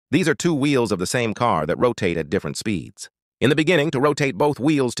These are two wheels of the same car that rotate at different speeds. In the beginning, to rotate both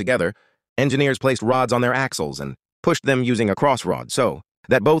wheels together, engineers placed rods on their axles and pushed them using a crossrod so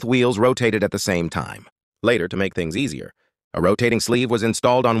that both wheels rotated at the same time. Later, to make things easier, a rotating sleeve was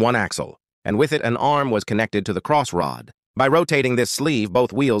installed on one axle, and with it an arm was connected to the crossrod. By rotating this sleeve,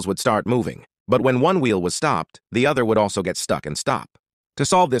 both wheels would start moving, but when one wheel was stopped, the other would also get stuck and stop. To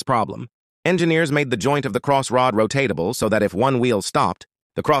solve this problem, engineers made the joint of the crossrod rotatable so that if one wheel stopped,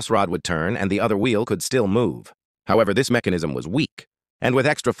 the crossrod would turn and the other wheel could still move. However, this mechanism was weak, and with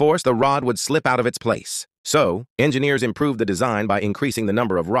extra force, the rod would slip out of its place. So, engineers improved the design by increasing the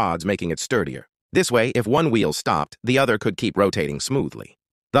number of rods, making it sturdier. This way, if one wheel stopped, the other could keep rotating smoothly.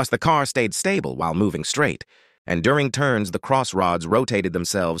 Thus, the car stayed stable while moving straight, and during turns, the crossrods rotated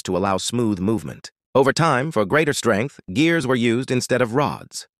themselves to allow smooth movement. Over time, for greater strength, gears were used instead of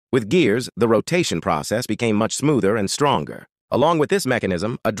rods. With gears, the rotation process became much smoother and stronger. Along with this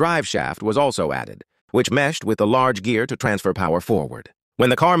mechanism, a drive shaft was also added, which meshed with the large gear to transfer power forward. When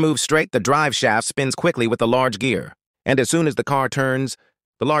the car moves straight, the drive shaft spins quickly with the large gear, and as soon as the car turns,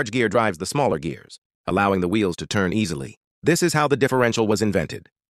 the large gear drives the smaller gears, allowing the wheels to turn easily. This is how the differential was invented.